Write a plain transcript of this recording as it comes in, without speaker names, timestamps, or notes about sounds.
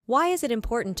Why is it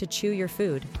important to chew your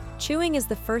food? Chewing is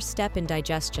the first step in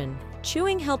digestion.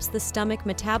 Chewing helps the stomach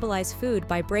metabolize food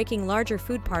by breaking larger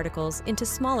food particles into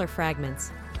smaller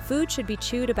fragments. Food should be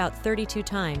chewed about 32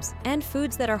 times, and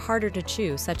foods that are harder to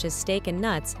chew, such as steak and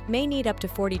nuts, may need up to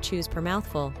 40 chews per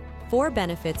mouthful. 4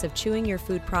 benefits of chewing your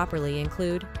food properly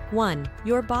include: 1.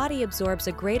 Your body absorbs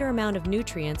a greater amount of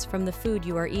nutrients from the food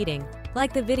you are eating.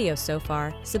 Like the video so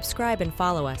far, subscribe and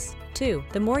follow us. 2.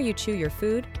 The more you chew your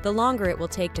food, the longer it will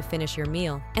take to finish your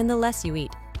meal, and the less you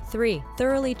eat. 3.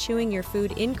 Thoroughly chewing your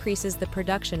food increases the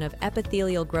production of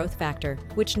epithelial growth factor,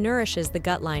 which nourishes the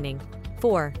gut lining.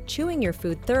 4. Chewing your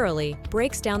food thoroughly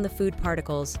breaks down the food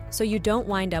particles, so you don't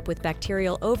wind up with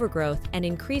bacterial overgrowth and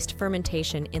increased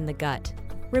fermentation in the gut.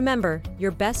 Remember,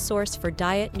 your best source for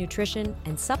diet, nutrition,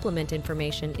 and supplement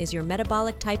information is your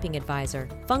metabolic typing advisor,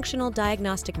 functional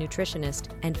diagnostic nutritionist,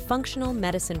 and functional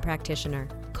medicine practitioner.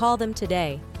 Call them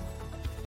today.